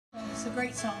It's a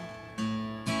great song.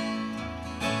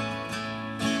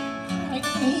 I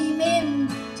came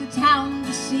into town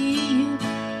to see you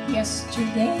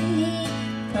yesterday,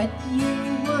 but you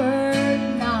were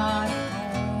not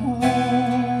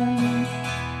home.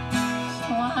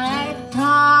 So I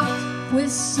talked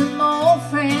with some old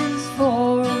friends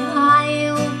for a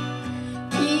while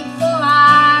before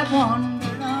I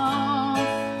wandered off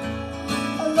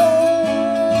alone.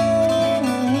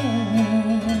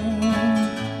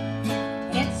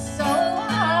 It's so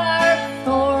hard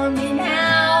for me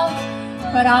now,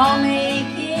 but I'll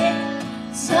make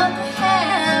it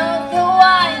somehow, though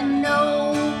I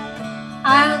know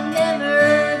I'll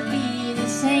never be the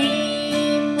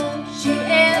same. Won't you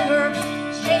ever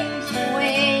change your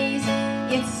ways?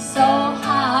 It's so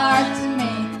hard to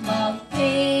make love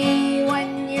pay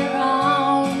when you're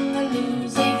on the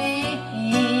losing end.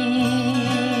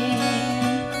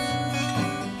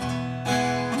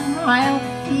 I'll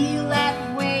feel that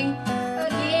way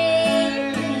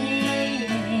again.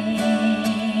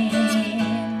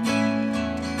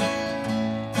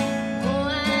 Oh,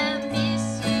 I miss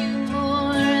you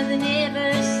more than ever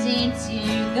since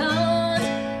you're gone.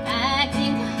 I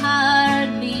can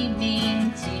hardly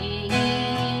maintain.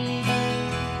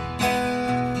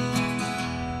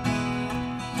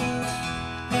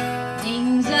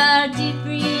 Things are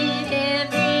different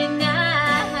every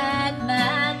night.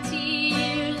 My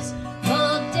tears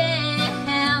fall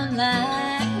down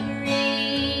like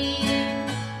rain.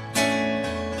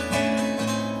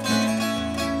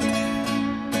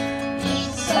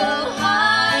 It's so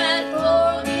hard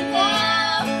for me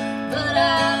now, but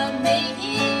I'll make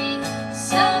it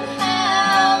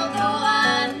somehow, though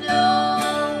I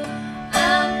know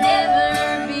I'll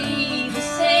never be the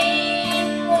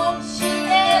same. Won't you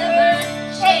ever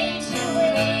change your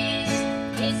ways?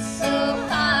 It's so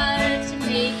hard to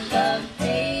make love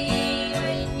pay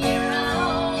when you're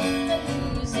on the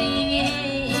losing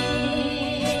end.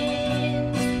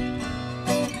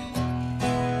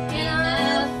 And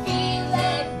I'll feel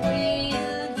that way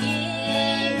again.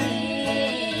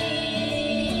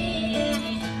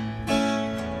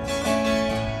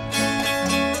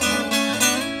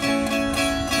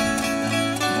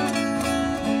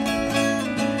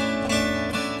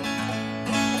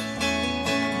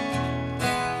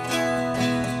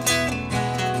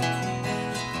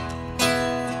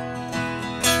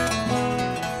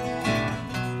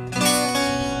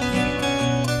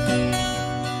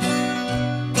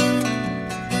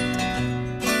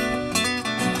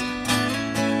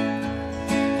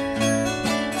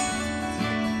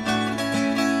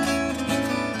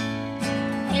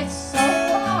 It's so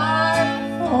hard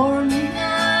for me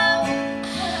now.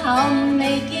 I'll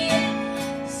make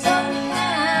it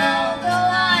somehow, though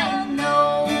I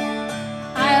know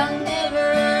I'll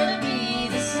never be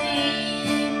the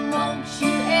same. Won't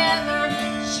you ever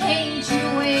change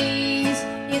your ways?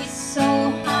 It's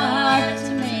so hard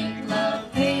to make love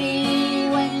pay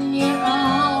when you're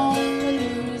on the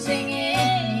losing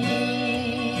end.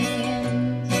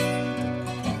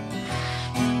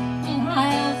 And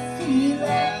I'll feel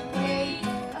that way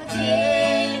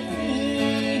again.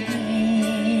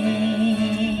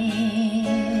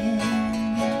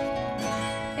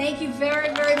 Thank you very,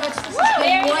 very much. This has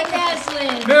been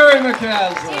McCaslin. Mary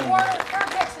McCaslin. Dixon Werner.